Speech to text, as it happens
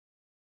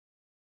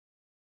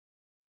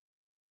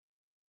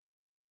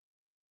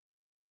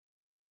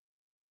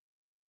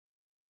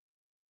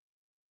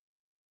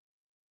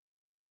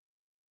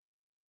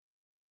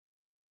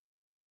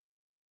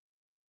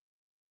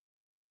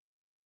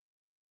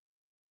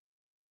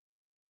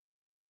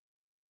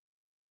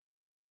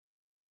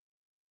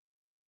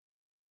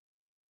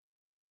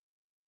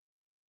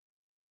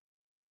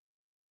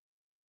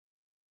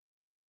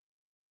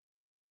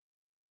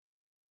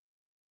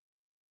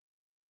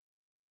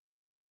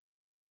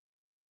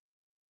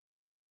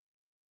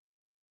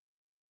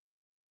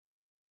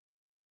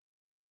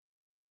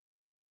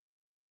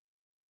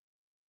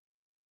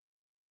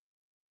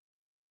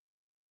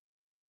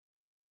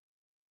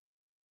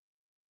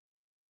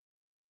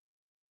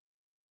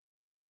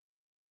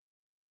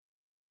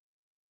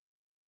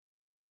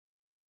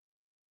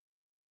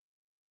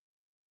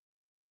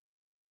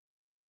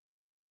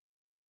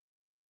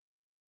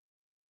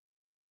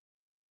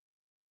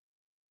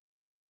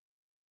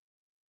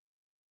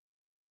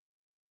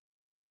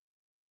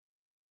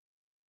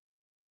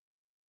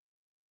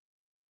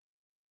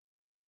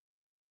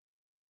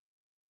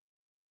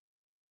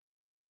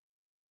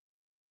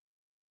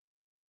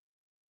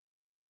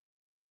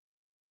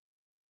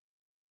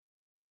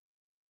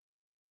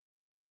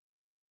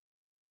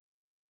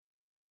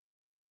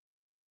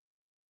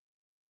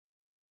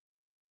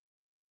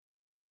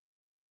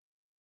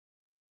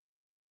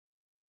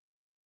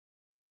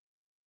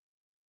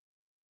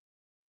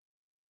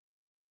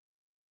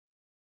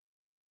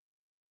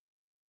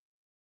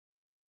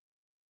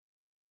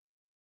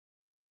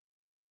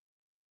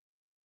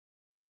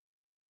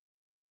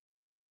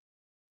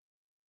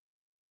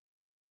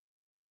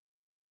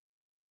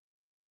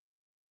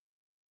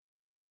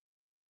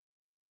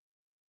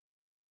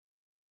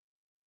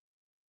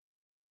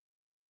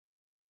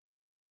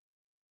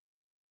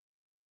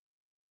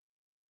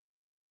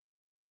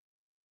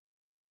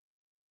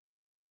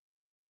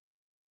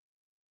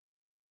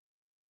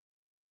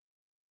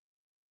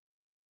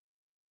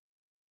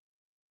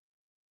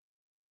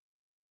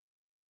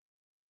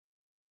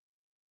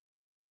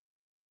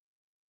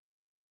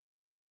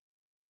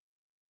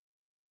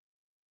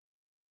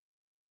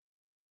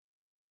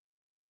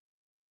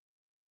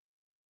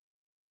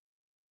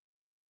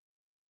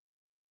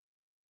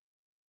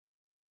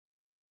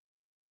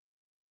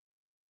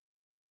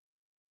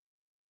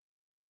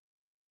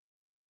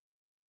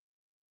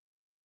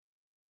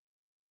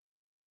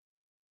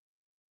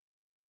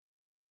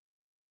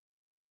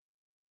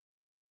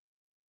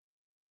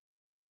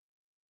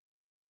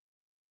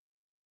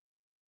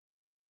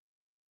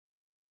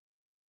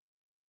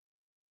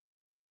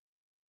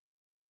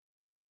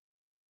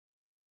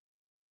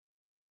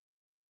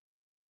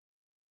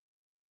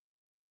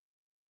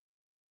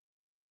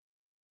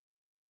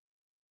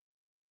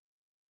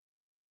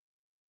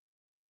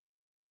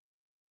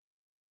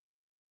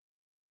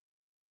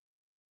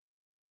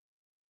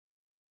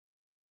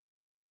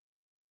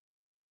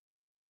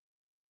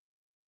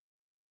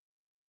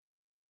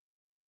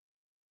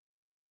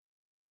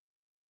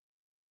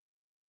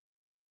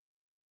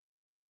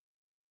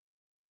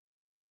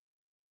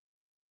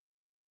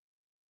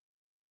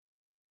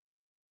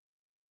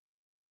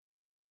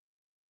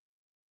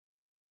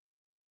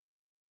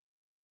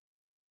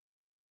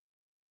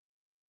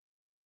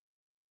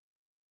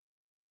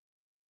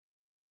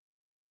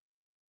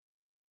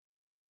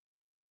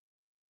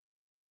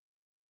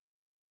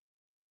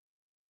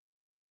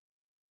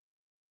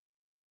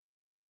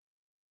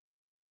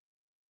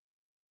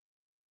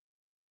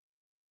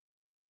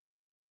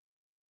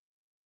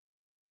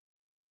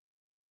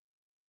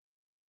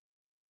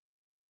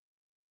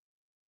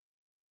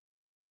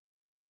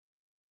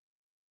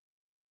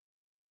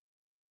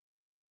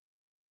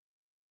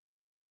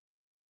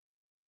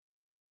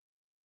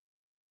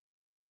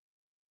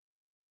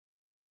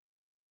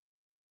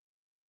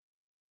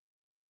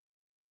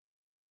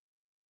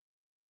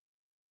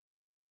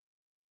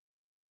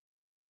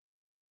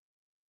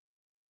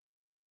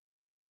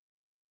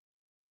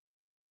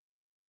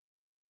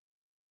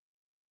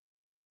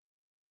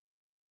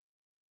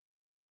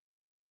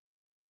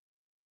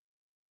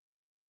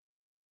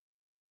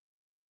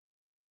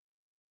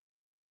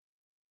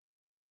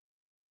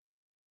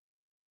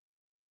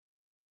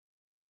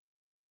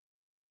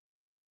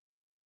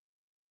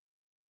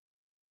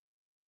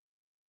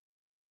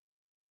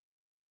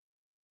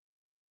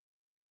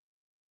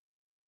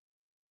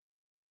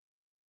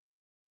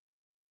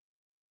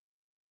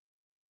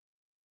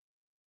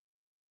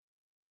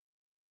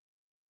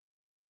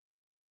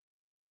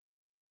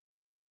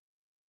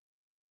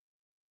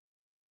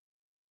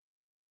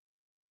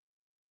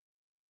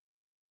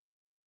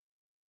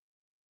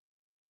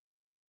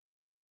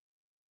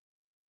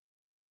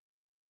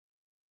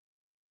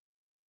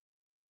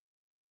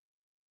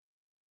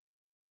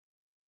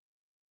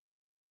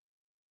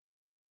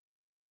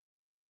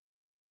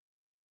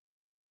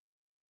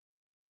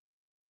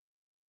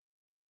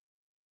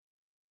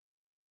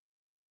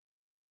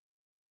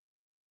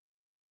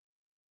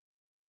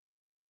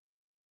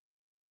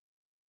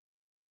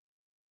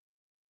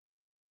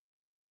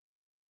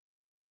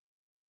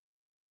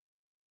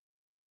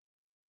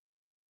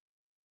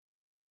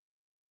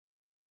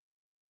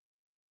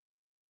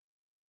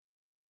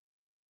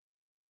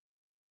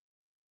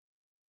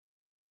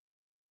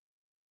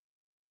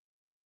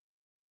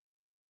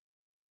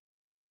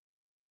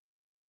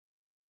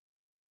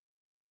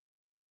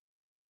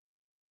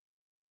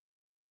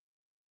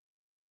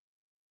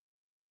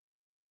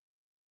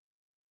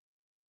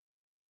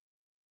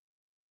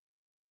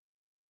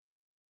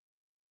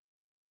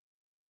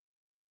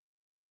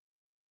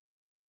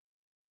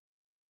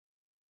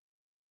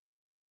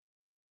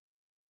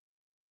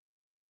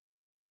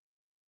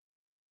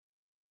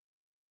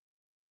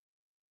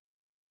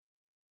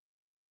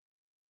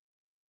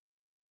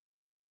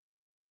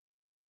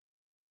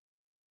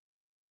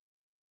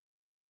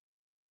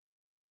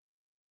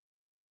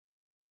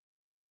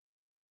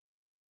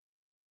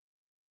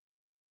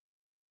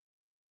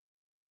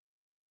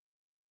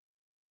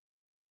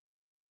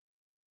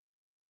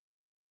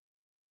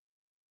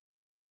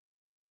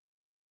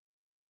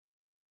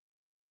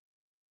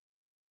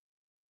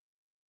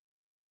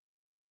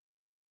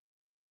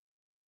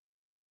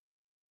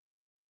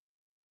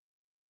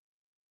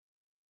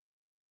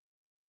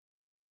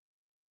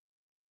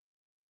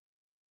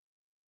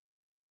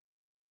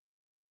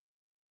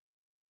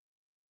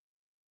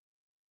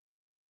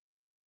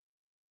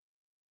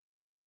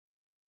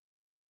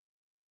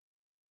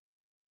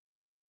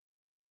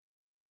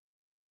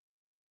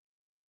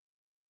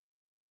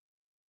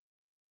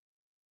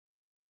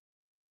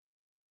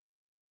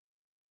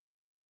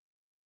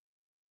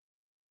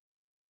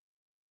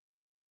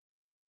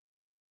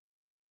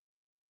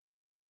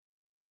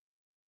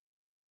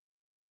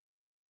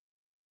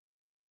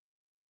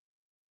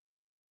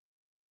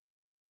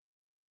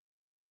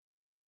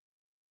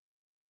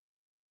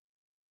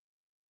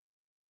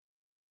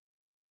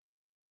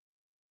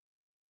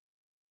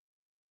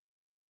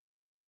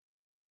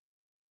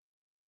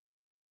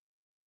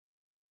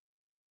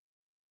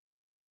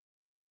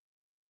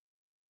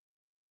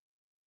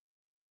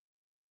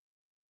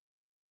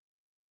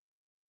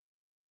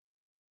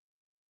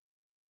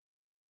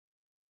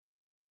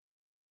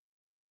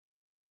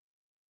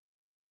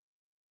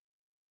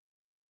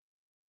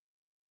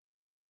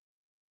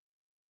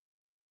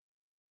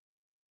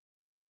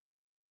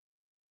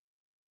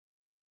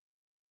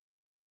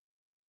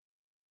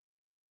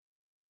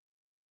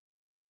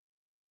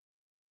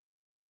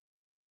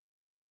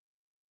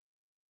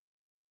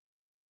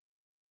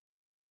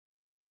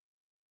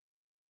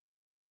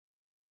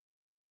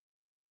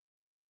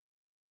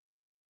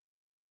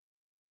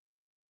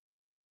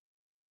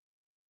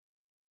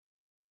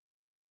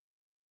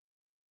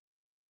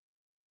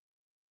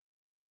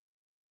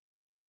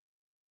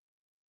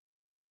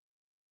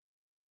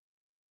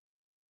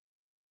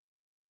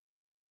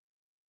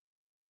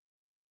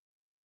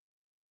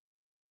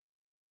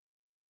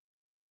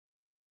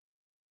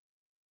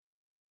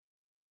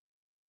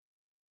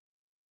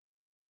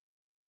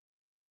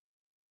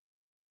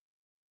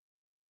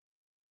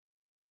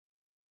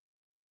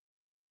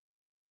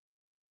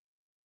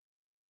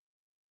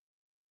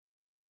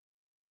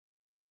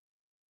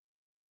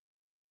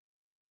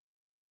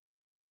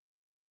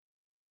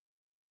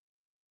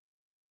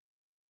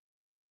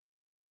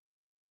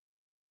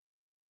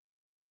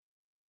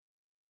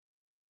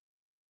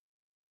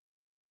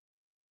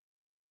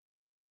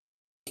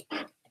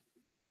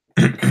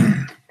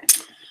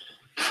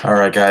All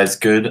right, guys,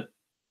 good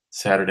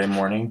Saturday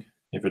morning.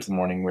 If it's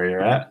morning where you're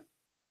at,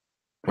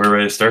 we're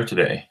ready to start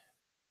today.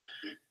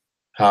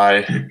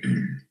 Hi.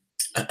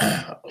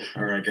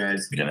 All right,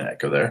 guys, get an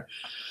echo there.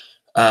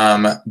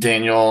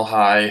 Daniel,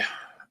 hi.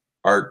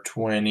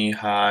 Art20,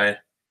 hi.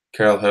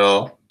 Carol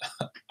Hill,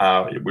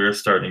 we're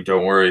starting,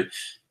 don't worry.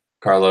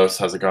 Carlos,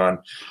 how's it going?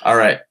 All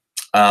right.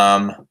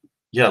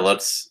 Yeah,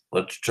 let's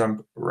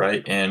jump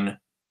right in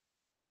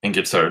and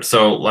get started.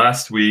 So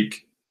last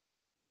week,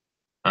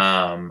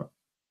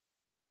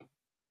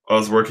 I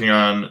was working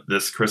on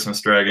this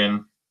Christmas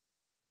dragon,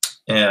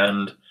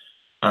 and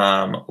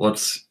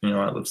let's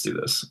do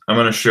this. I'm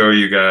going to show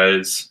you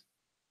guys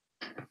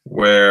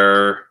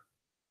what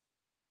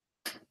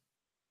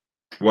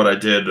I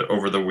did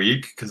over the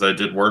week, because I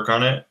did work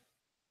on it.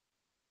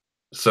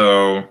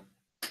 So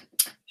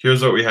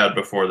here's what we had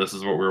before. This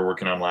is what we were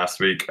working on last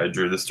week. I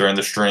drew this during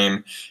the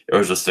stream. It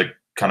was just a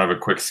kind of a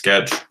quick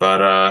sketch,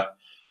 but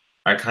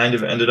I kind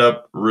of ended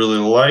up really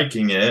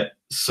liking it.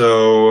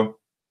 So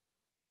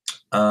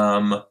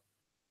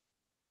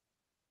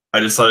I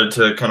decided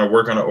to kind of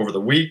work on it over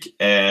the week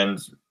and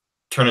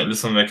turn it into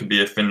something that could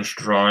be a finished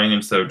drawing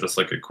instead of just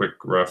like a quick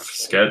rough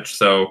sketch.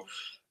 So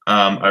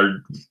I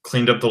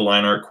cleaned up the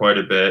line art quite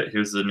a bit.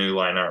 Here's the new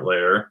line art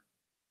layer.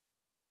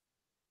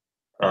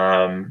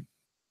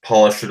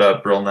 Polished it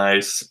up real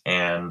nice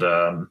and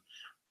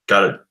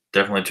got it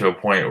definitely to a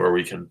point where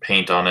we can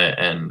paint on it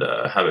and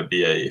have it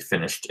be a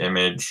finished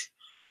image.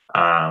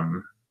 I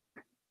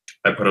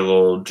put a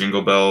little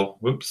jingle bell,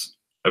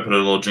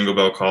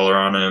 collar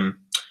on him.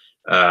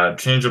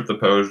 Change up the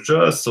pose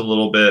just a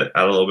little bit,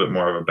 add a little bit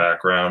more of a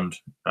background.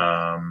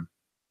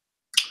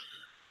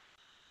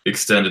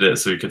 Extended it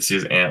so you could see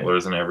his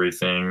antlers and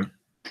everything.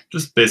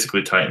 Just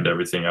basically tightened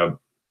everything up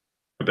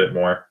a bit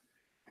more.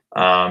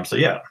 So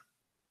yeah,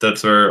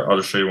 that's where I'll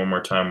just show you one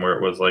more time where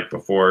it was like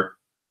before.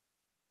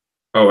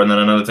 Oh, and then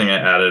another thing I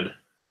added,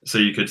 so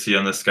you could see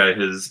on this guy,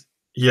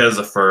 he has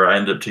a fur. I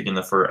ended up taking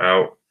the fur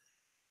out,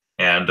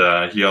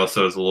 and he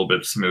also is a little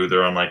bit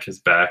smoother on like his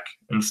back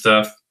and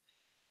stuff.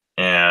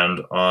 And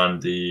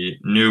on the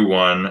new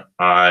one,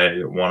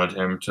 I wanted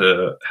him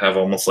to have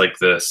almost like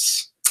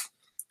this,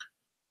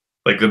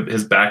 like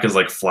his back is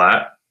like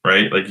flat,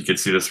 right? Like you could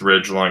see this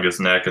ridge along his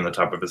neck and the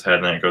top of his head,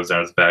 and then it goes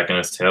down his back and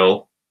his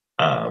tail.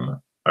 I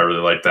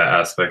really like that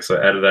aspect, so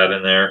I added that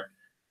in there.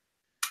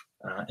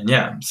 And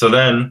yeah, so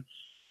then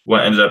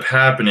what ended up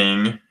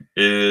happening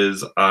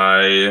is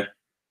I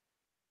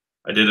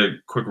did a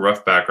quick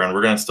rough background.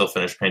 We're gonna still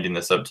finish painting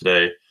this up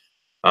today.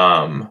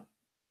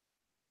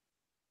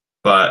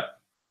 But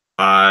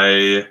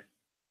I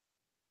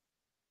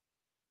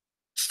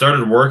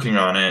started working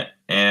on it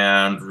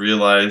and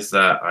realized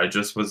that I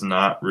just was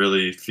not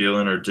really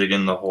feeling or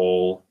digging the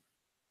whole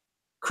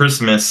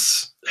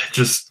Christmas.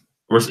 It's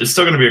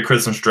still going to be a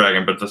Christmas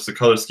dragon, but just the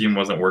color scheme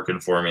wasn't working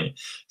for me.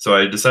 So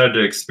I decided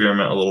to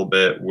experiment a little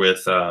bit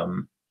with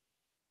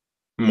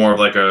more of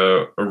like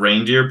a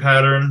reindeer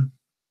pattern.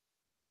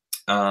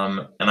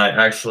 And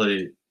I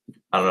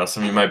don't know,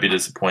 some of you might be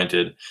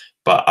disappointed,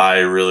 but I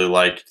really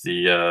liked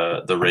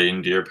the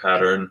reindeer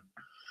pattern.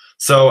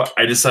 So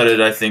I decided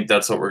I think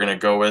that's what we're going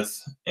to go with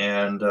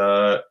and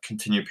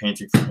continue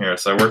painting from here.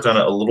 So I worked on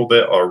it a little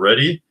bit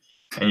already,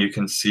 and you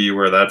can see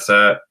where that's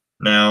at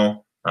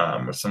now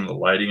with some of the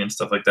lighting and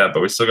stuff like that.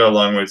 But we still got a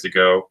long ways to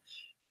go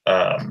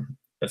and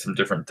some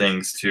different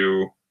things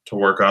to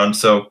work on.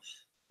 So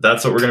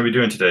that's what we're going to be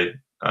doing today,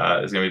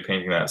 is going to be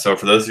painting that. So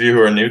for those of you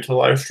who are new to the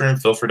live stream,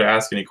 feel free to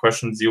ask any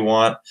questions you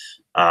want.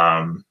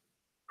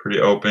 Pretty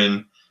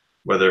open,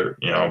 whether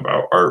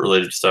about art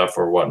related stuff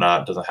or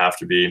whatnot. Doesn't have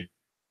to be.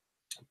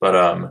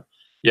 But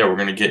yeah, we're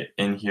gonna get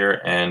in here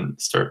and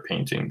start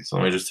painting. So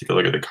let me just take a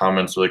look at the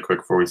comments really quick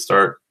before we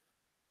start.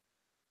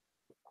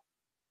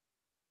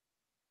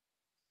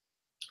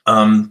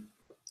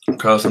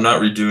 Carlos, I'm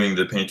not redoing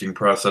the painting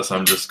process.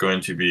 I'm just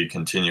going to be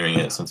continuing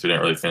it since we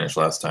didn't really finish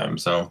last time.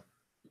 So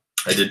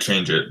I did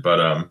change it, but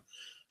I'm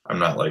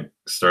not like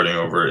starting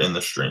over in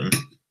the stream.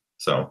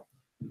 So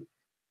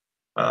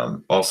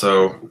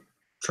also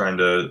trying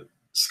to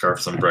scarf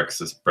some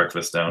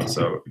breakfast down.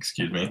 So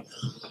excuse me.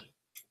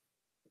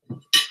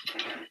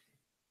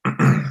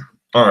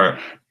 All right.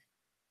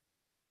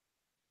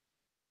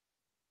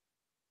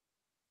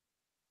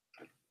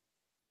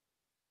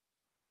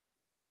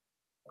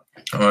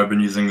 I've been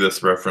using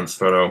this reference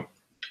photo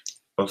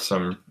of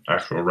some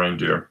actual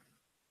reindeer.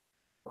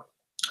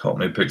 Help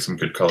me pick some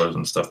good colors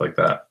and stuff like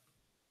that.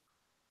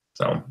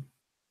 So,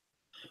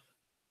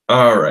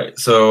 all right.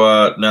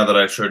 So now that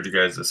I showed you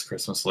guys this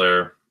Christmas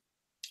layer,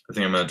 I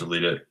think I'm going to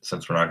delete it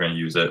since we're not going to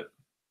use it.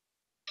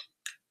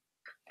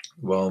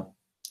 Well,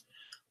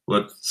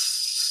 we'll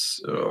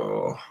just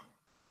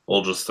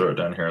throw it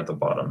down here at the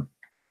bottom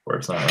where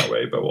it's not in our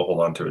way, but we'll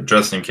hold on to it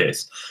just in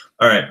case.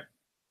 All right.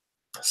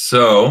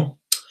 So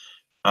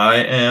I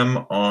am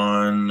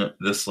on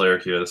this layer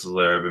here. This is the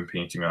layer I've been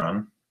painting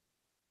on.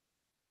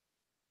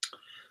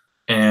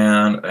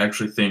 And I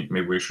actually think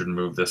maybe we should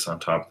move this on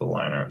top of the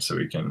line art so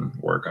we can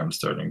work on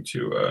starting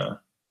to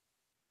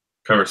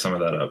cover some of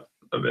that up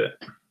a bit.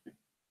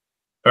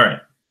 All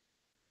right.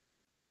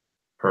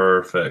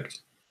 Perfect.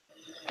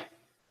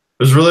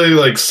 There's really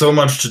like so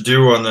much to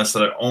do on this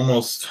that I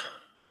almost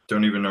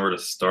don't even know where to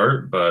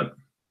start, but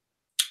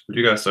we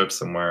do gotta start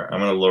somewhere. I'm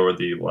gonna lower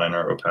the line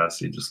art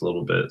opacity just a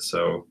little bit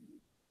so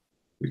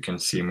we can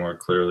see more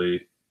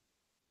clearly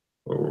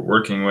what we're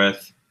working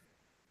with.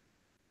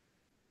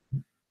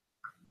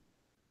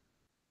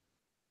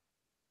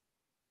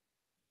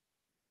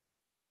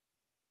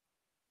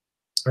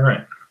 All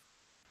right.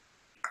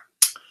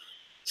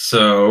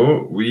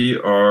 So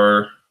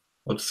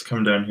let's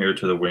come down here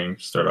to the wing,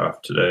 start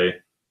off today.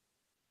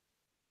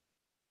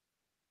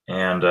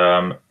 And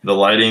the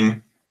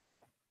lighting,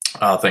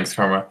 oh, thanks,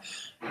 Karma.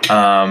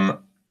 The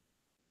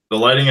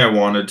lighting I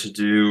wanted to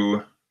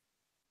do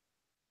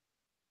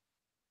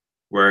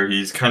where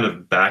he's kind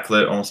of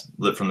backlit, almost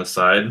lit from the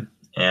side,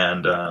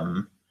 and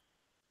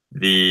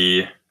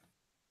the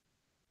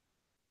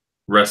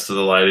rest of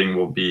the lighting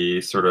will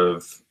be sort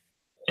of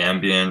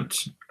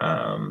ambient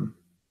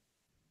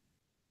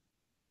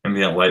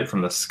ambient light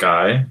from the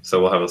sky.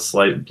 So we'll have a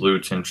slight blue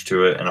tinge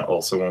to it, and it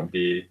also won't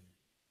be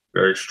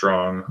very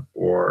strong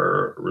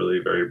or really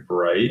very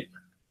bright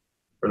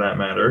for that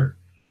matter.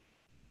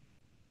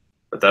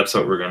 But that's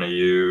what we're going to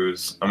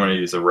use. I'm going to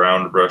use a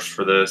round brush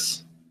for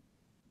this.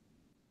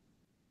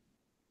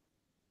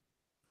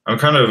 I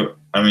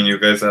mean, you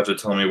guys have to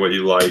tell me what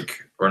you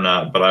like or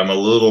not, but I'm a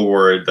little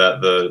worried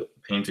that the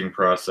painting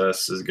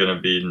process is going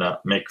to be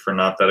not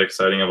that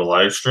exciting of a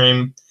live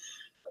stream.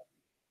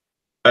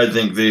 I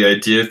think the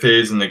idea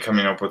phase and the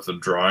coming up with the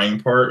drawing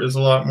part is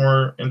a lot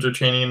more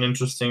entertaining and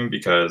interesting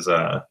because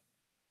I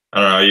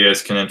don't know, you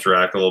guys can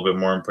interact a little bit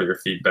more and put your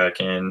feedback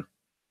in,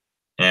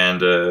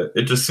 and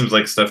it just seems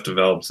like stuff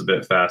develops a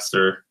bit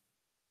faster.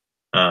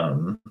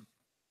 But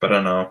I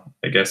don't know.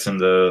 I guess in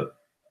the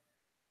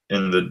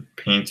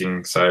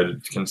painting side,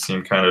 it can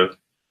seem kind of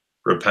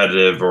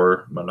repetitive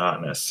or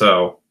monotonous.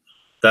 So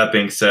that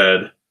being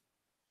said,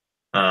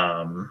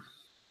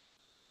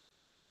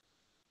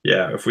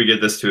 yeah, if we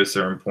get this to a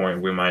certain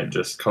point, we might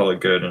just call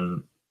it good,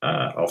 and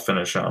I'll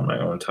finish on my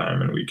own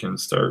time, and we can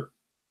start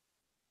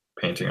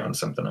painting on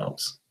something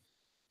else.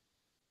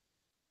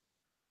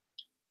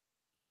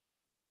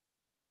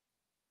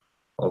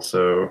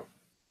 Also,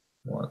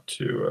 want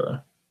to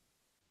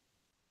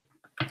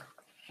if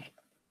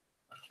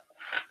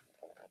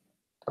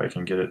I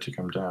can get it to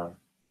come down.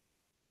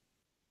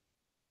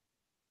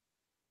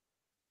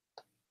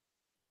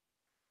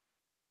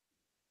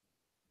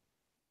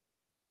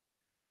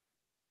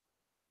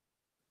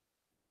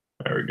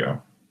 There we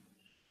go.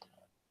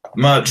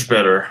 Much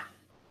better.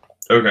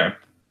 Okay.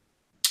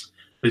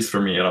 At least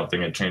for me, I don't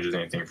think it changes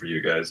anything for you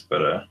guys,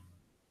 but it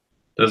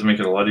does make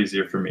it a lot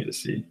easier for me to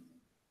see.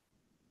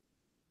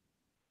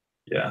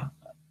 Yeah.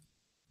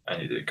 I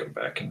need to go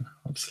back and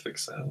let's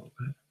fix that a little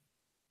bit.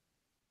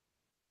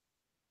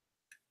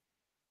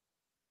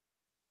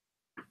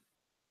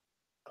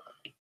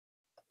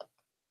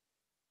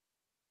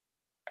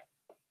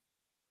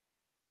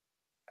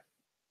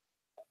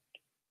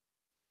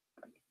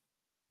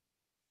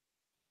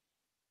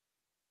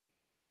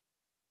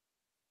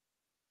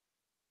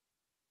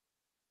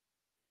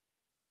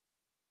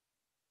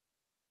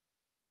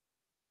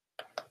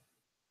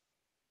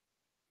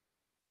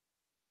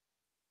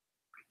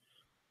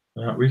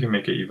 We can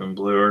make it even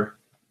bluer.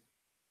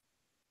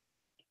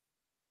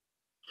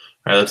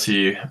 All right, let's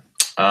see.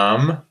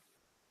 I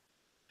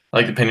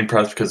like the painting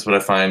process because what I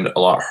find a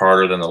lot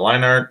harder than the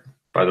line art.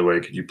 By the way,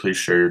 could you please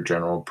share your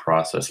general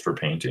process for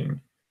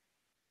painting?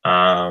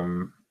 I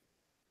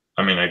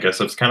mean, I guess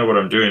that's kind of what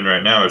I'm doing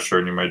right now is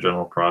showing you my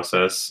general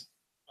process.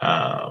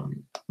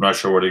 I'm not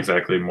sure what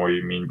exactly more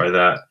you mean by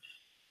that.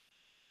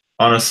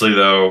 Honestly,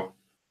 though,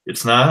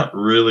 it's not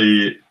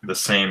really the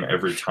same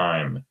every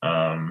time.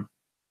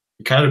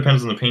 It kind of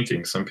depends on the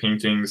painting. Some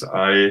paintings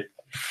I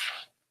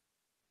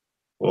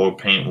will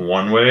paint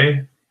one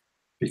way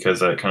because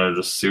that kind of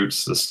just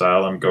suits the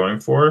style I'm going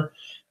for.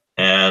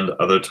 And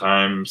other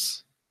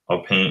times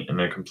I'll paint in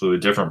a completely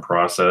different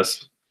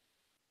process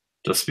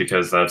just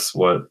because that's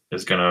what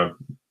is going to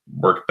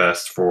work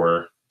best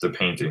for the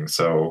painting.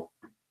 So,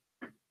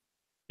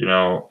 you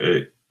know,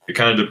 it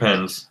kind of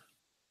depends,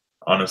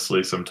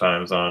 honestly,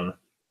 sometimes on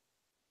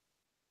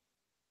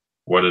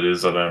what it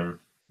is that I'm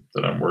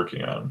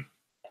working on.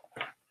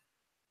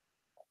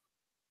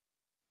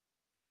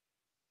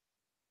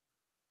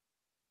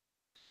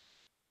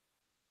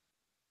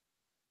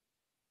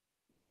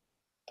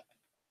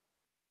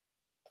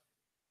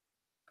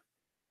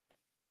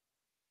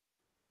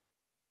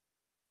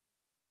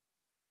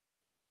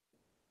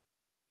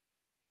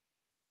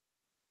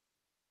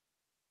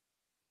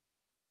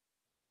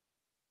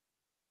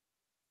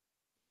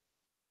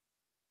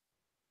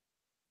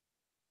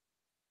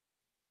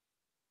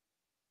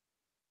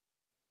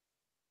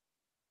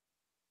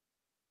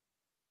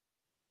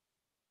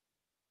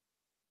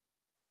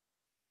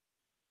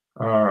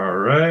 All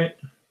right.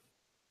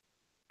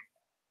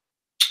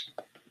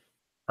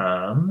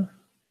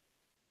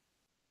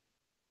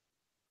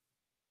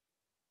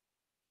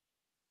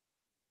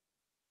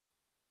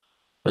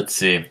 Let's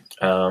see.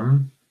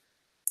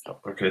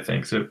 Okay,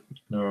 thanks.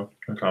 No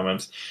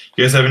comments.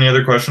 You guys have any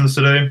other questions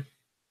today?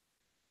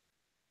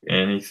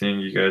 Anything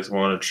you guys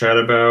want to chat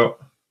about?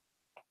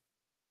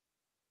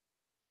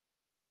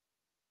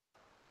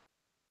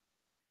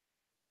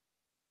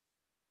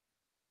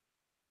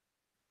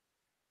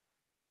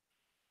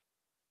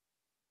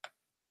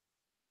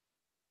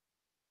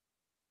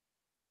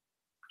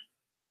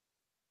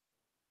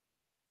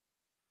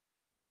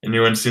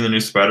 Anyone seen the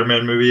new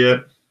Spider-Man movie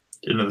yet?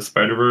 Into the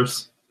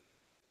Spider-Verse?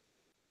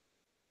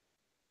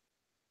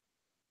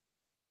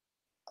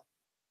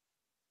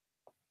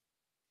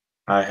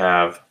 I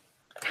have.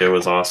 It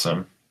was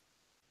awesome.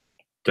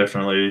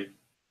 Definitely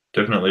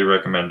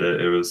recommend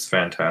it. It was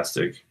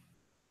fantastic.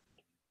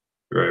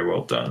 Very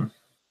well done.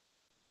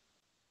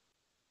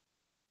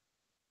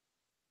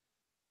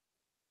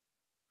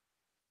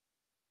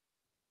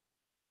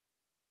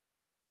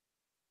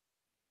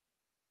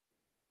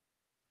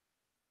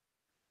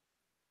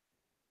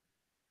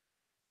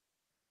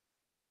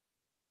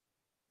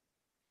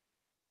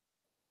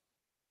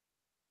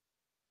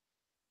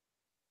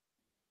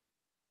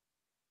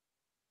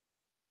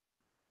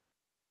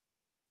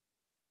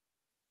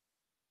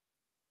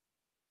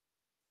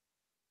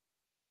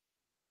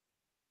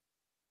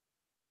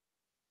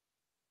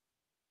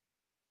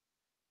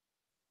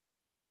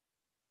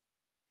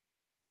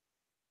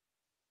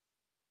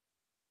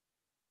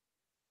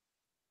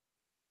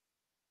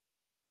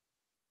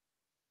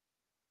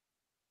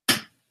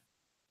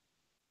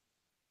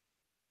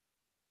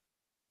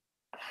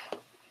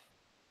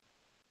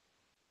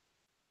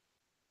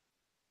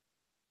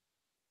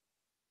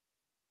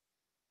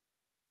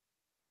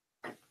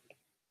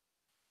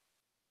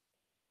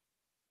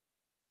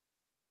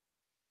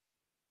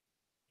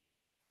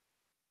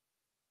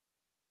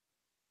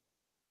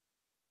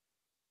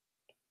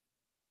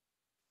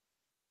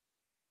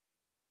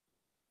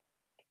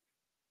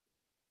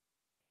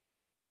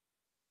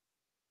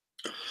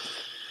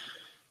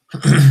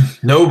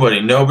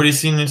 Nobody's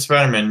seen new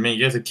Spider-Man. Man,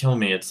 you guys would kill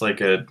me. It's like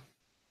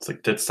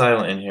dead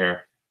silent in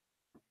here.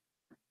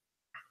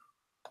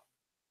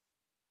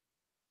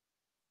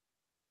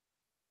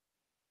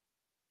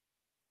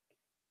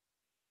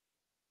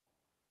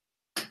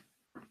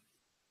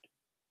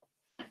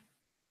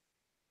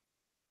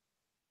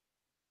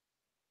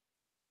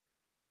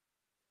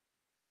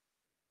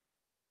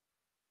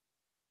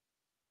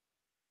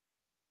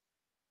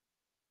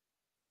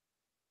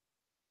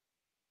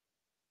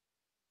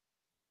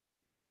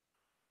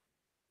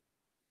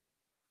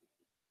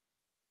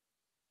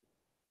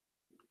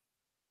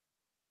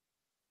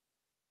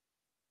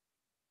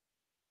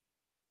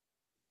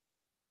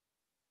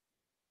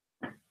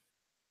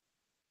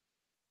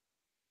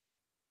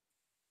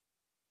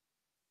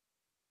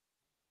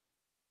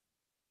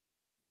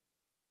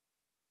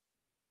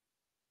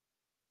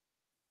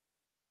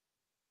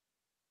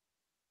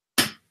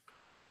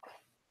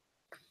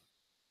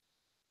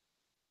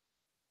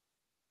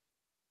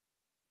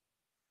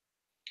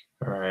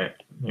 All right.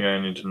 Yeah, I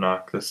need to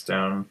knock this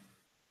down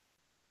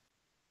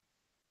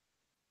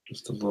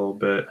just a little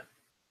bit.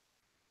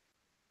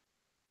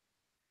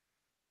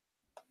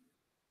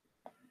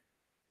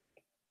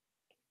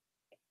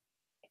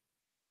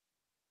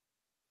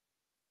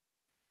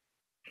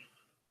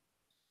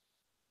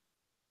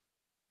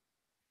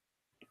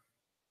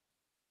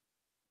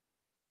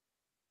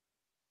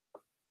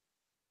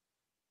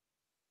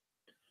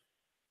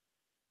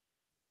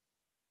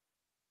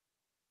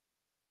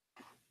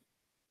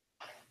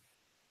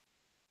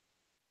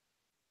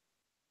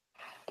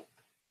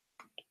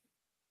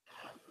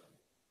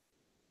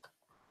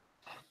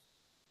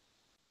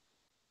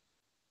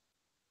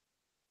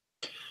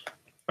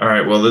 All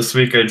right. Well, this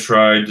week I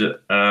tried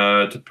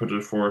to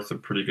put forth a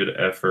pretty good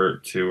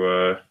effort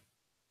to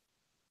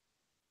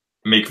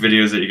make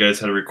videos that you guys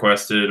had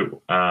requested.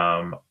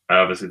 I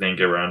obviously didn't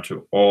get around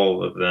to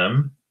all of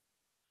them,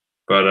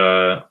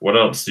 but what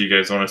else do you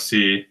guys want to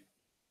see?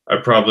 I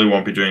probably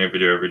won't be doing a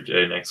video every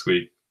day next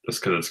week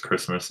just because it's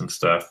Christmas and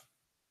stuff.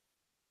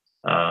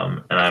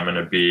 And I'm going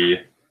to be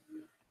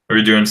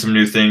doing some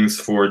new things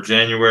for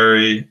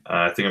January.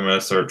 I think I'm going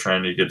to start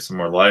trying to get some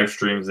more live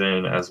streams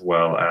in, as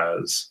well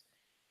as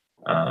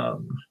a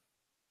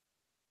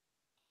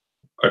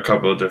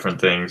couple of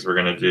different things we're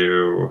going to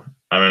do.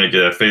 I'm going to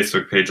get a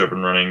Facebook page up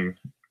and running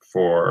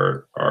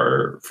for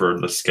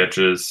the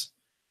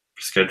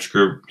sketch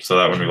group, so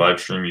that when we live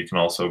stream, you can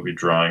also be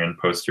drawing and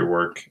post your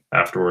work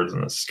afterwards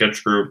in the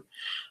sketch group,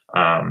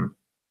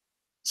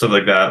 stuff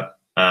like that.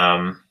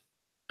 But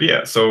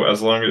yeah, so as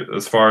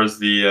far as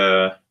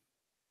the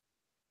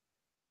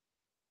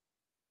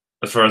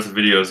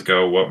videos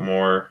go, what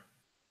more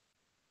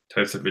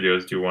types of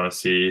videos do you want to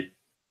see?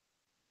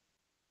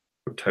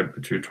 What type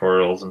of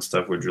tutorials and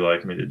stuff would you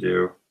like me to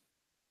do?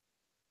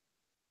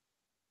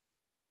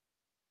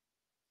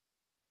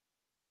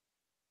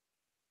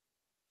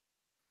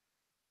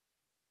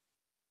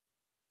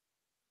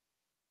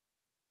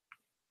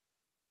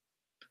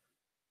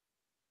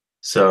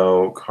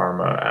 So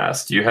Karma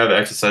asked, do you have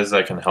exercises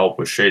that can help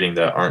with shading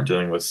that aren't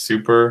dealing with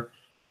super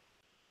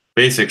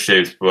basic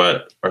shapes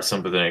but are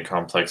sympathetic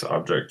complex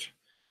object?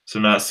 So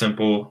not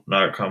simple,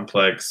 not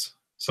complex,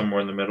 somewhere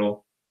in the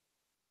middle.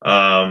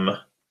 Um,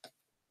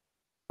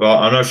 well,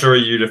 I'm not sure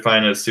what you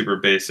define as super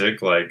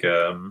basic, like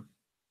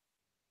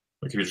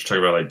if you just talk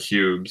about like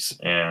cubes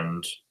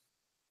and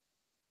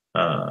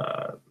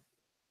uh,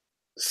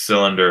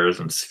 cylinders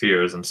and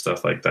spheres and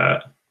stuff like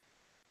that.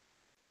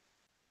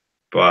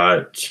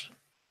 But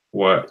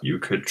what you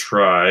could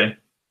try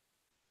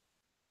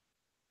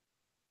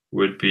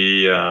would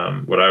be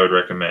what I would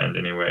recommend,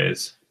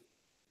 anyways,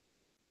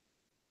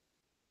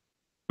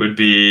 would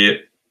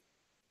be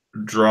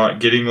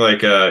getting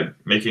like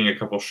making a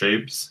couple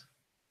shapes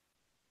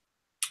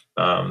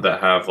that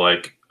have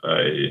like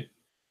a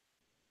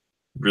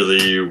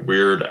really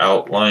weird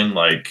outline.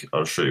 Like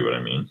I'll show you what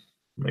I mean.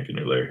 Make a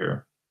new layer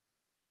here.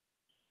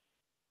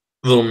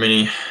 Little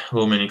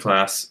mini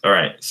class. All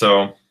right,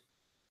 so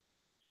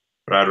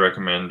what I'd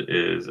recommend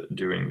is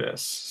doing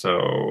this.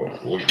 So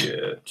we'll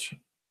get,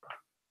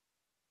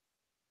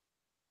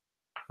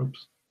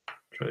 oops,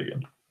 try it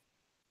again.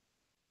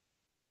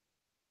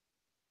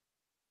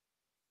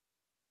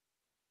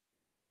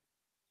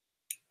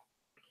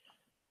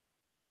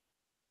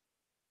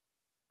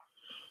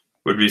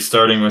 Would be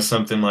starting with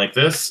something like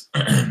this.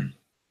 And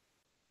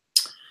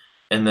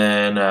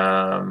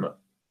then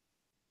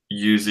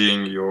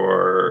using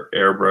your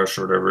airbrush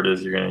or whatever it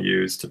is you're going to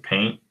use to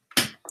paint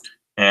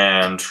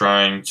and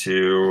trying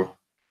to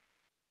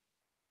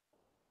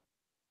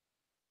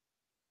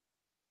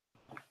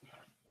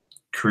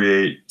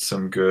create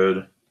some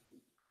good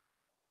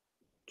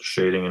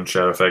shading and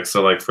shadow effects.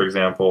 So like, for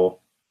example,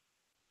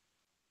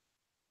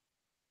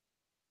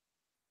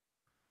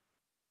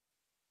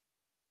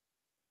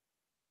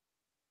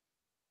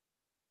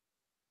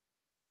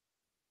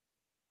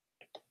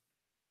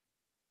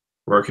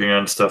 working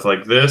on stuff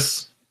like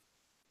this,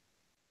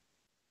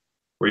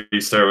 where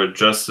you start with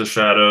just the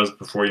shadows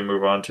before you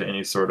move on to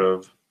any sort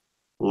of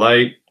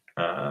light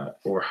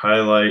or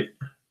highlight.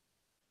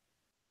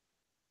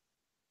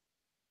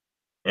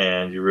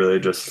 And you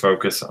really just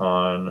focus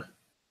on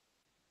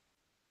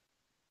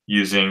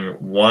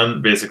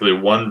using basically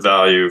one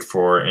value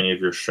for any of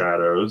your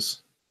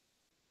shadows.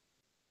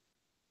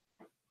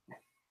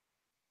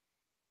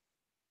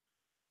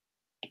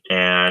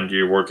 And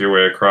you work your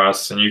way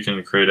across, and you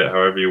can create it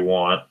however you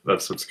want.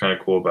 That's what's kind of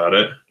cool about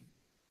it.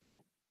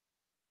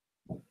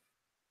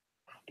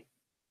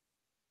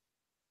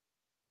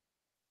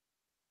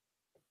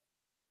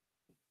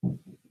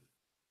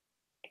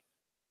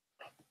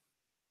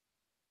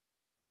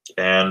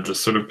 And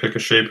just sort of pick a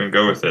shape and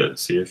go with it.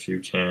 See if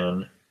you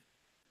can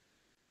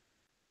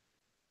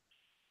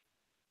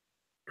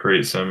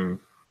create some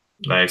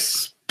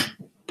nice,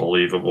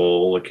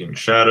 believable looking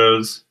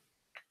shadows.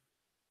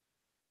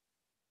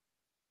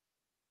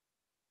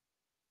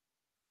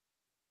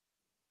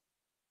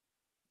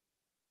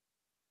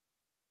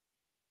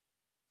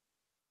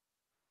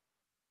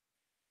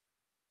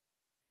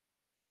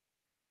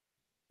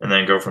 And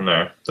then go from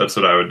there. That's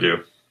what I would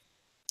do.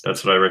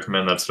 That's what I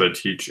recommend. That's what I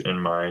teach in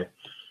my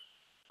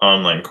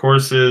online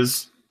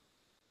courses.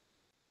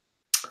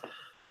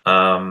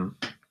 And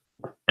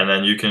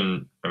then you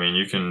can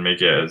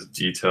make it as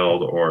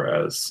detailed or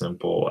as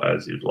simple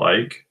as you'd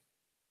like.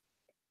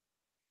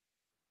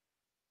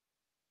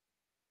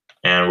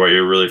 And what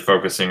you're really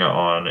focusing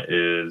on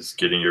is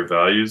getting your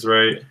values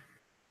right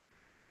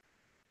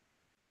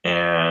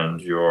and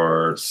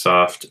your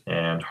soft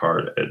and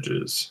hard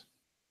edges.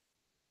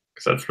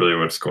 Because that's really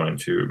what's going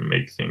to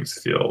make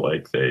things feel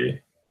like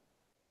they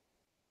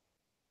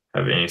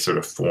have any sort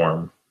of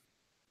form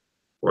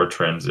or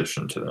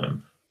transition to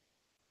them.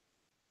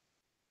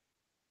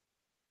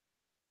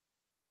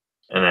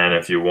 And then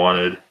if you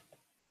wanted,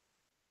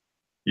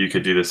 you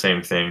could do the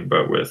same thing,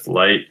 but with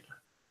light.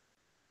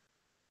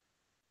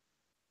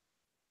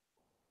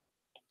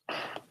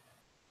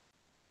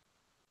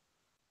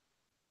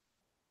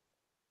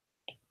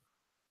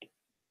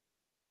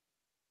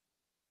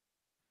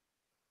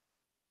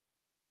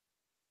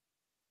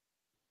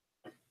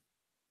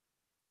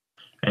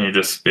 And you're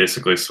just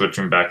basically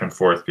switching back and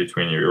forth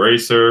between your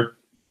eraser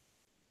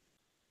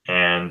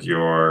and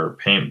your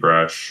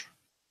paintbrush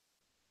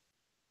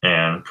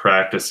and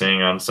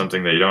practicing on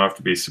something that you don't have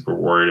to be super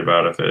worried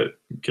about if it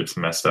gets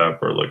messed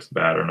up or looks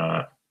bad or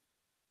not.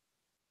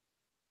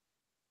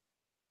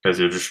 Because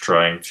you're just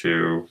trying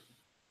to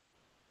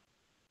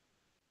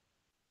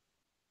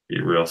be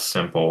real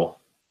simple.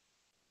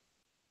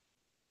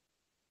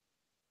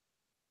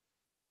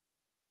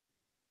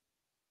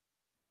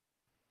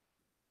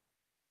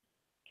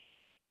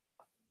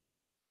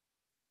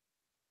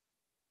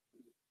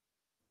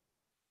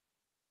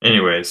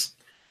 Anyways, does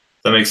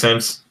that make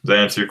sense? Does that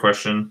answer your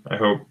question? I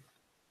hope.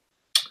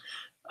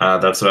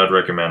 That's what I'd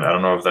recommend. I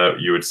don't know if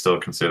that you would still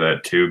consider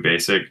that too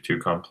basic, too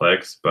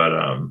complex, but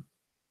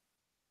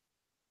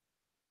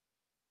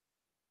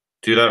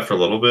do that for a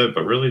little bit,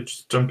 but really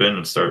just jump in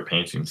and start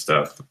painting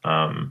stuff.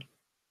 Even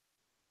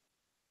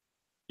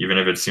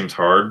if it seems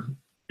hard,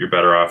 you're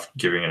better off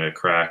giving it a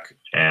crack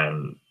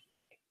and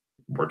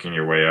working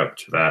your way up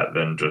to that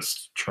than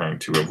just trying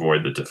to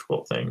avoid the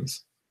difficult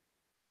things.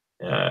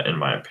 in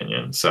my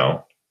opinion.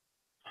 So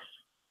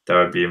that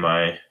would be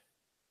my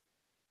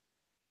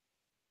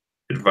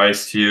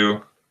advice to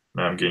you.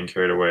 Now I'm getting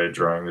carried away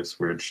drawing this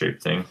weird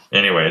shape thing.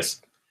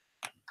 Anyways,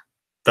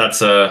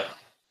 that's all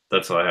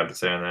I have to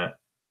say on that.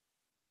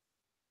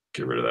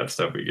 Get rid of that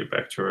stuff. We get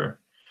back to our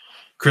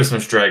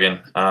Christmas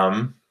dragon.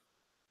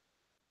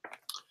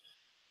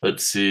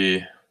 Let's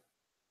see.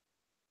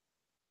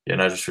 Yeah,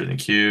 not just using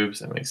cubes.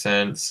 That makes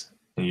sense.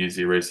 And use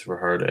the eraser for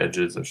hard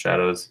edges of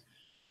shadows.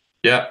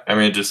 Yeah, I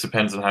mean, it just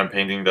depends on how I'm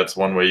painting. That's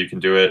one way you can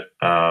do it.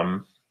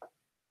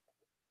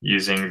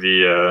 Using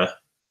the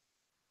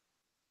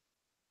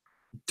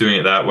doing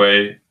it that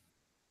way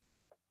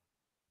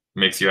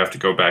makes you have to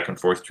go back and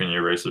forth between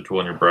your eraser tool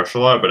and your brush a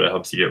lot, but it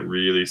helps you get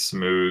really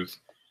smooth,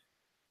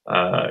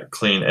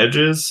 clean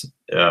edges.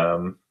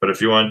 But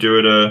if you want to do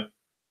it,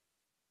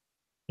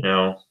 you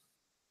know,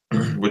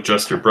 with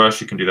just your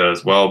brush, you can do that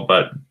as well.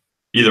 But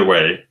either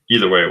way,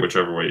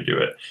 whichever way you do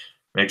it,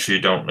 make sure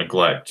you don't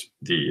neglect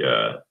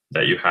the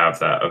that you have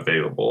that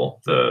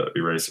available. The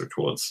eraser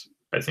tool,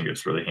 I think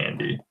it's really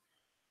handy.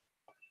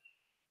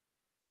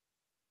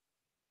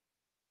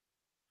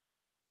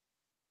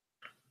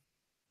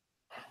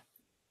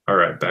 All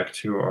right, back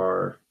to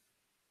our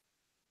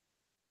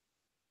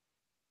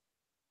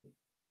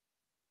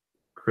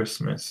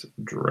Christmas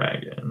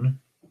dragon.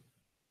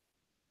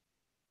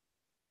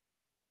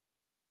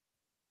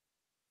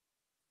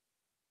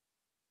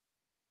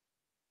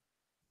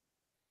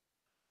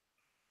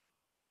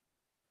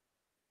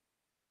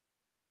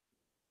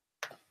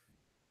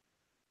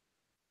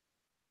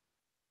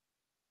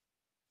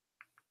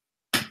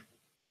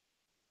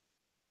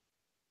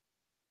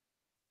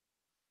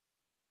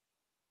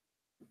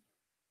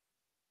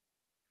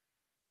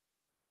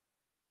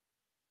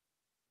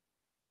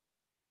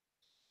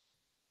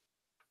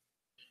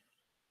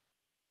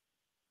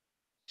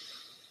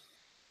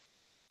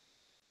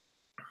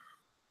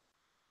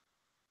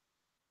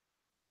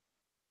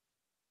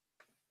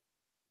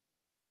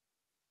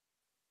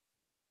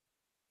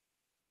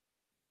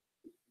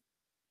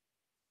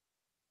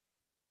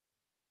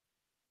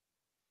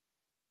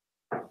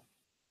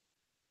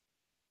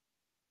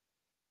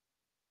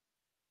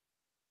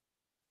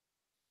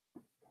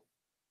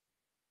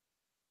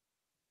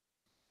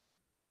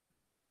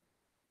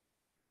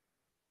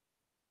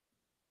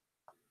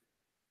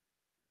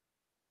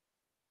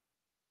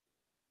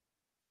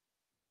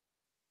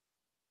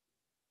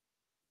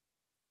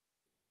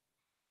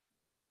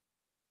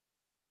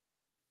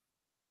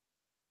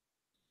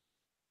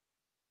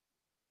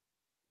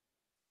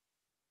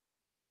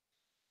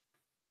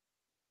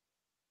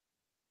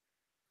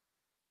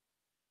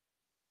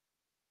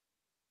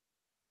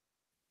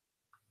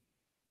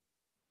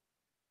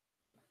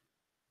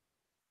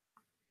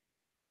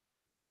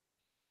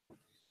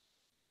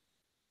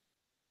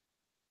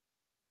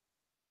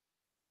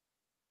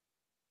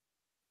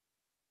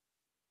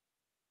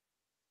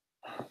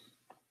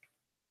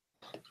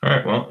 All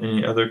right, well,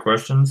 any other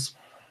questions?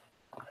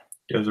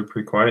 You guys are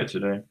pretty quiet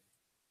today.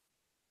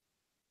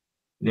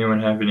 Anyone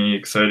have any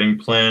exciting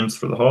plans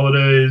for the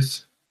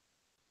holidays?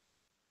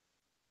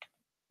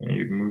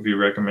 Any movie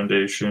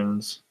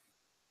recommendations?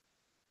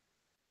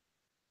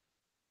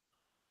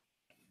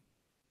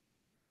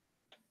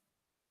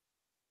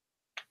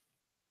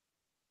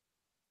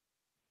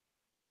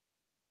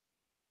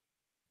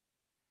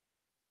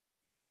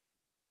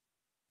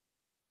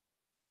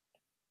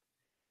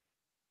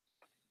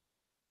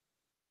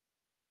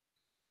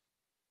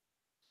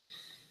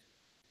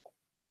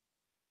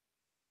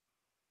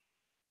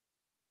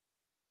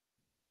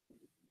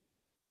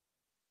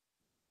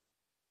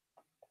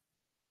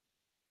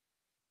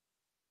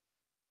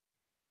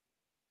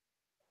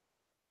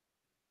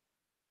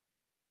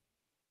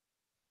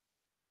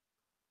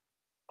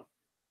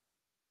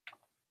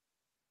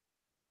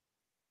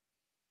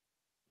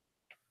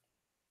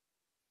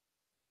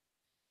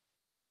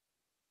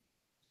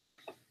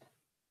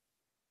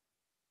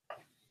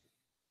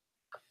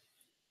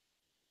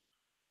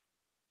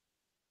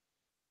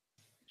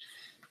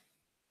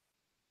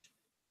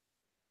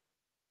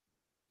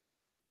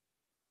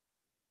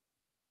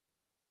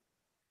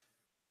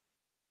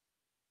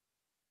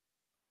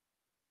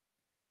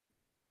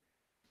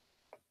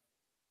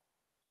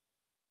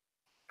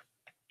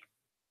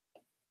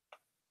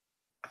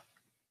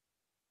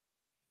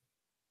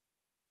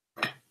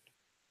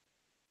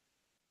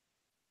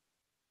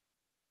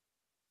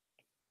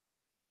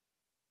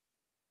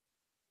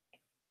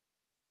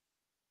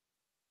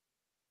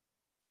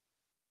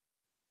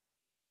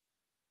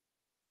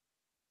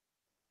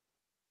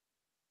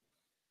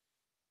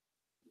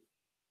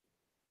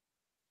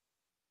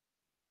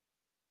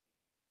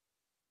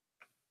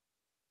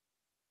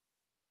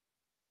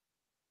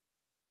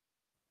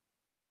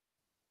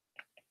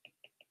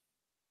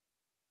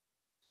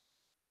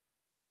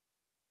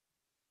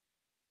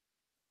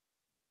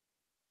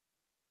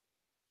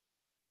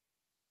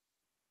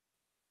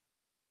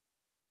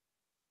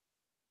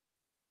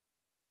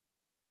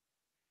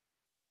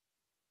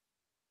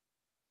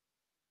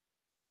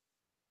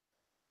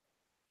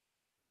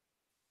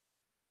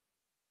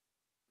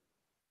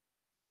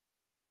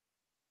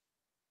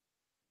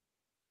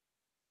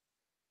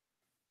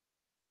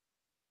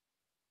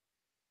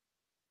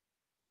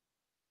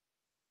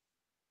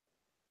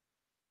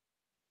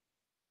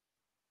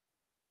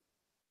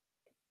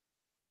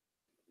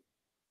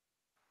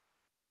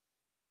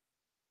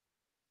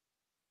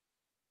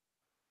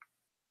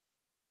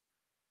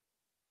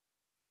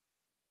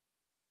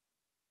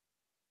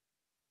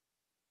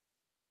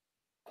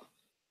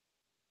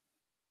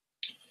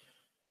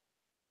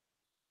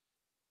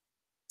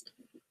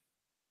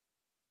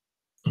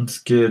 Let's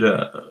get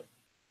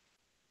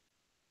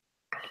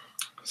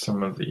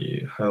some of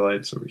the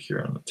highlights over here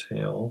on the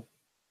tail.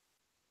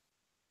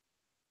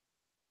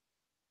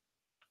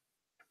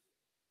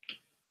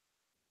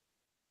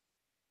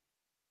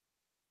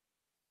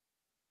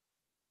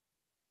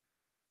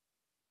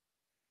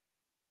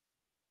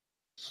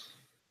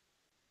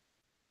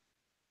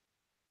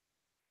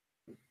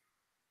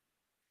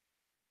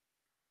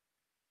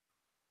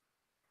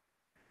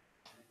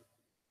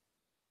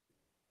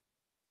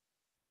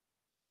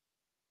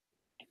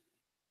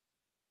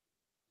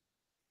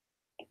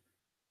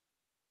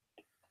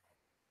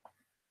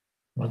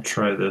 I'll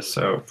try this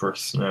out for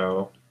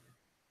snow,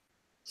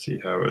 see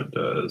how it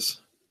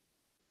does.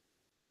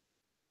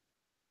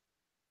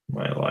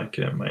 Might like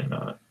it, might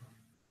not.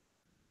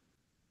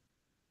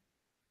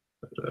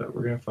 But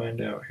we're gonna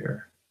find out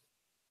here.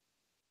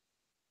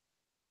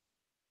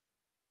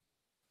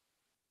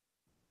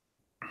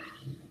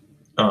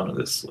 Onto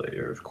this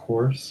layer, of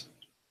course.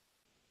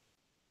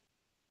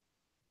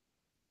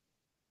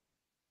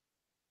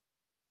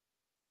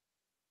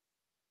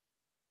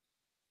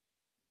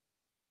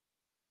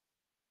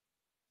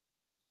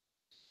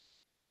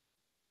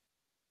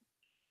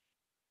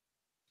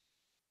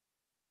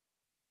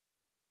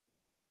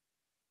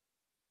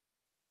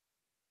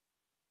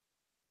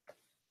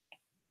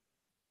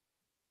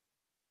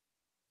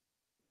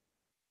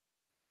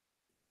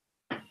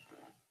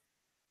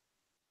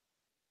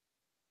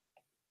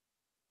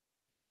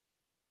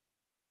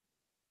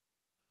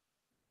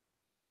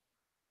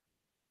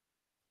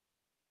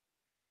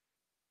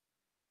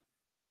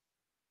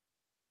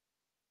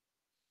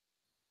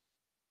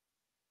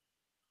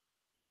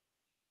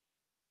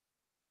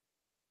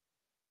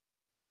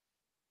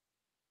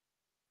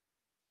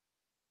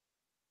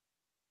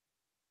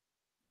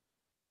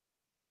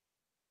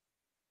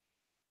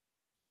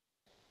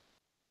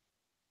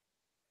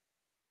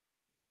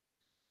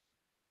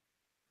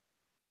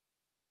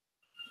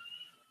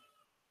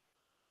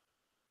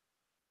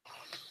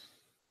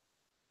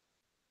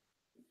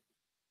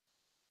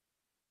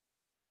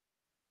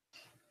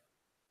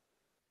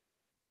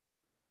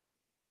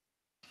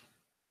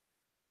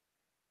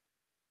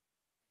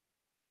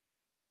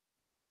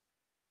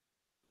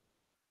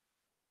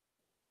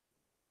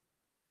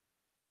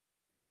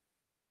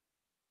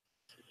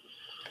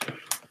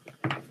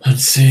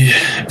 Let's see.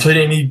 Played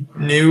any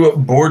new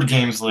board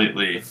games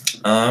lately?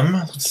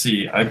 Let's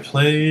see. I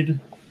played. I'm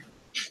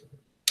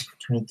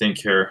trying to think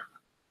here.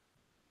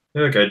 I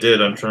feel like I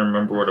did. I'm trying to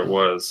remember what it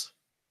was.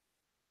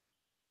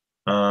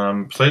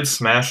 Played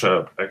Smash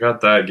Up. I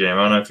got that game.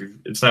 I don't know if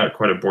it's not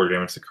quite a board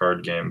game. It's a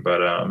card game,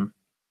 but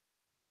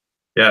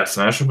yeah,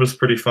 Smash Up was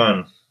pretty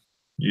fun.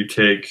 You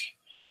take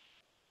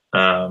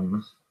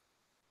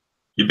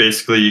you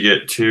basically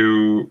you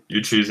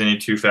choose any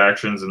two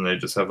factions, and they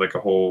just have like a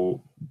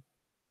whole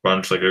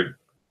bunch like a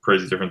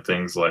crazy different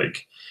things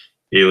like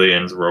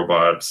aliens,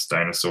 robots,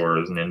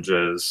 dinosaurs,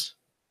 ninjas,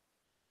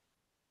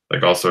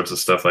 like all sorts of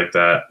stuff like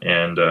that.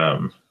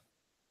 And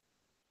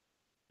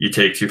you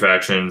take two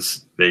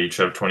factions, they each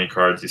have 20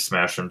 cards, you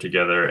smash them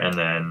together, and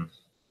then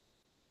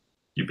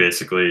you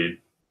basically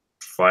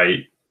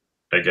fight,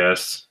 I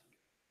guess.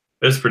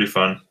 It's pretty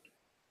fun.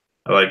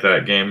 I like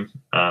that game.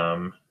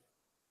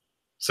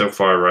 So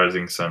far,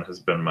 Rising Sun has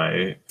been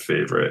my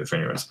favorite. If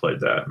anyone's played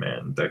that,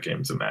 man, that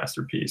game's a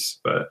masterpiece.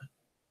 But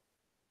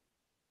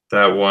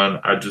that one,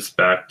 I just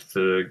backed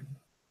the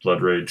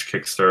Blood Rage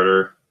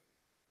Kickstarter.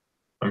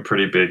 I'm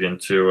pretty big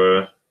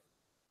into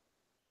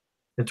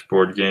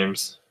board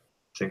games.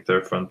 I think they're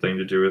a fun thing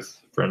to do with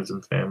friends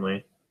and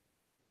family.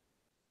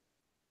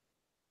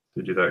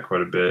 We do that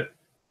quite a bit.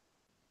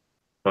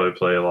 Probably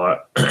play a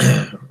lot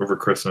over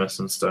Christmas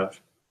and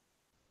stuff.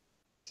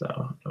 So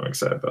I'm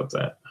excited about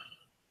that.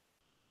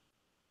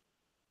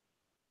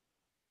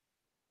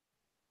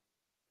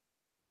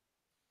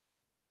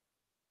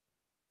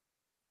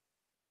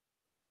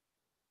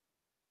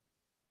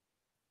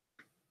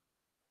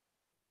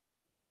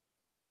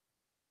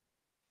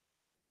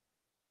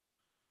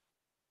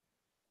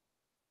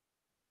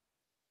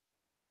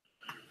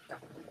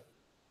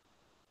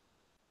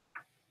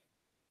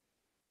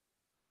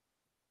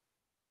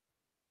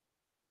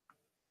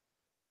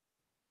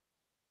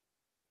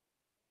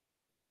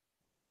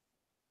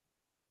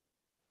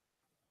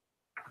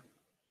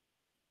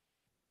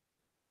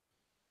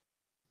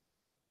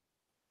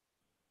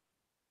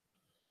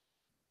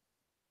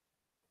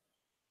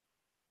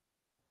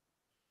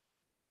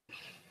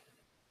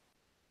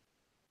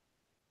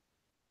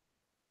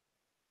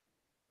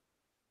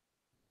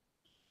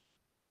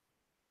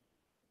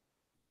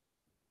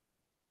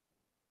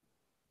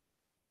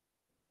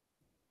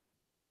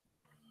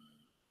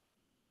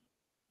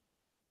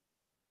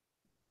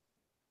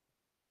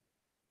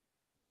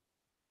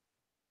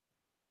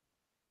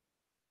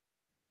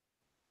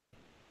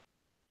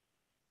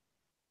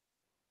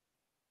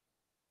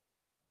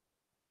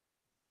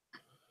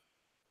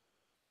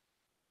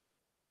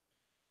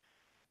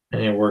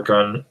 And work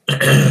on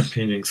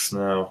painting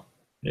snow.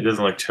 It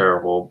doesn't look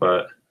terrible,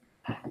 but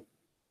it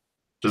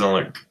doesn't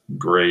look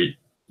great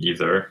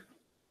either.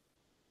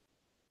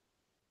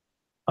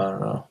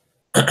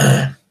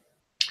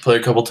 Play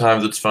a couple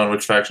times. It's fun.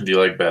 Which faction do you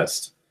like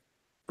best?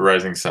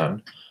 Rising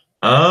Sun.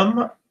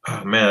 Oh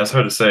man, that's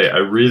hard to say. I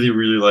really,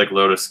 really like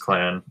Lotus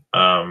Clan.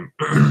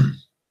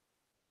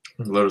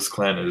 Lotus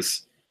Clan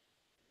is,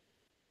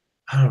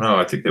 I don't know,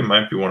 I think they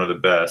might be one of the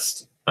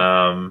best.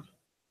 The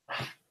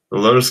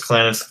Lotus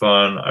Clan is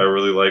fun. I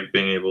really like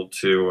being able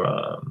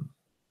to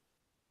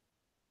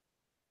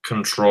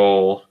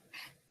control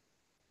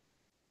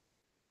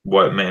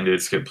what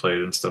mandates get played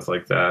and stuff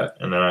like that.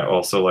 And then I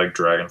also like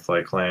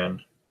Dragonfly Clan.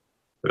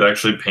 I've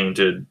actually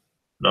painted,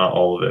 not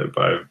all of it,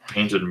 but I've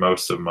painted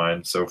most of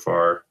mine so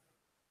far.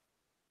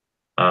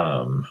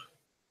 And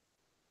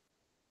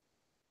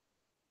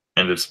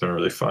it's been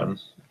really fun.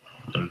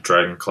 And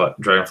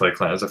Dragonfly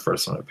Clan is the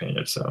first one I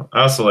painted. So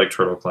I also like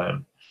Turtle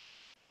Clan.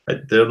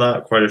 They're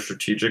not quite as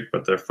strategic,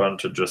 but they're fun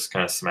to just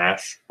kind of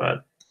smash.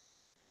 But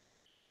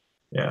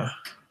yeah.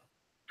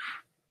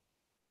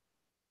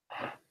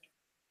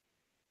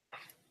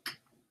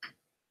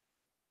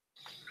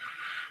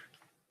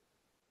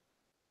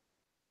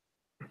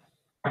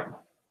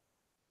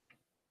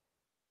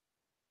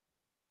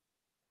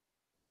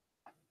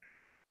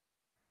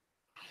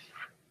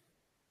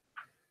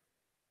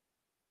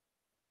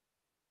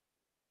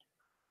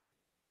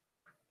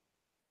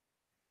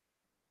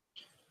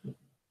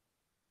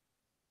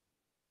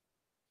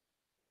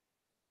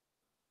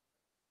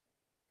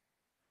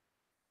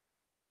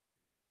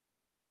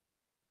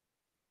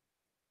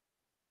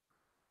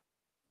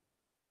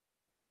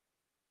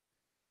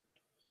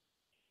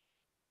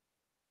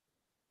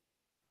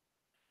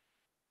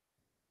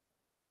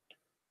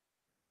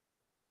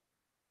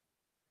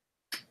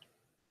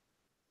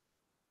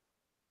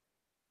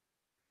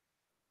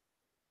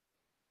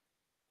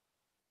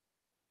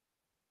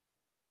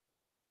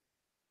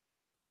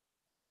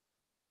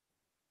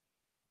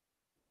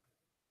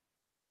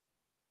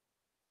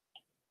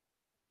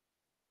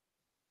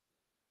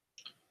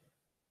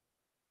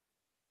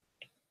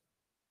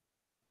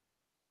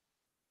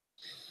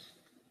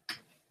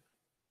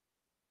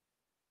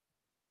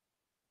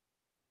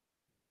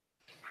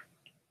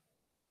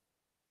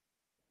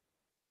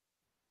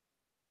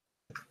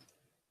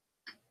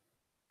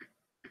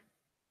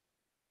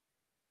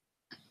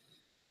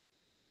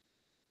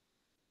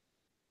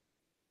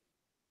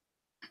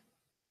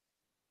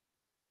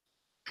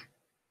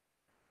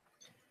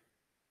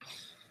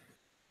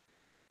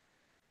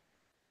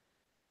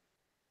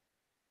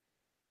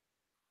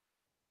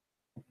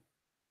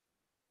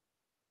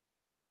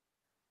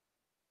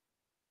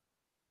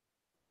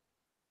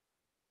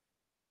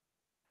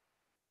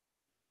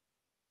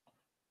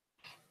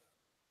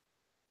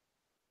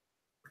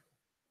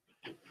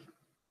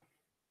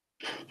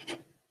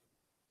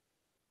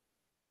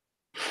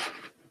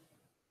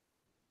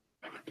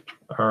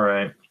 All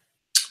right.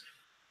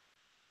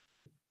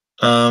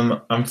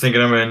 I'm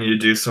thinking I'm gonna need to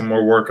do some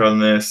more work on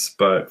this,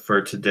 but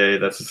for today,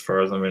 that's as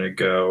far as I'm gonna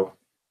go.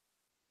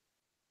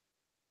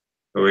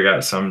 But we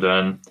got some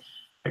done.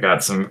 I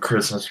got some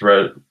Christmas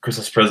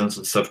presents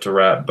and stuff to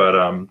wrap, but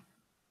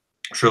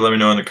sure, let me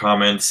know in the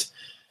comments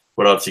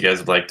what else you guys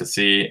would like to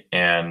see,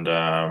 and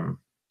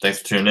thanks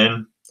for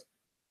tuning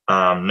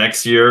in.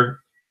 Next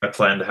year, I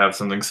plan to have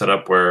something set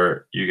up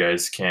where you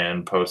guys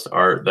can post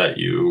art that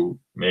you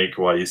make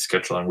while you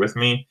sketch along with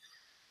me,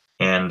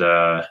 and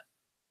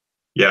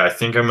yeah, I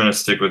think I'm gonna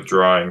stick with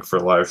drawing for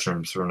live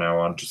streams from now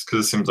on, just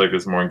because it seems like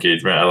there's more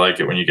engagement. I like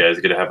it when you guys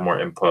get to have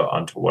more input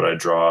onto what I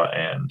draw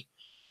and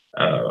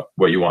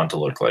what you want to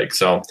look like.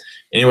 So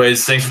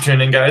anyways, thanks for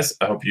tuning in, guys.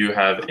 I hope you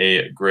have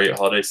a great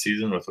holiday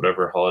season with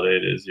whatever holiday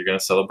it is you're going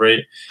to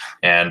celebrate,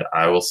 and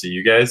I will see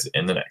you guys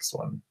in the next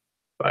one.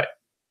 Bye.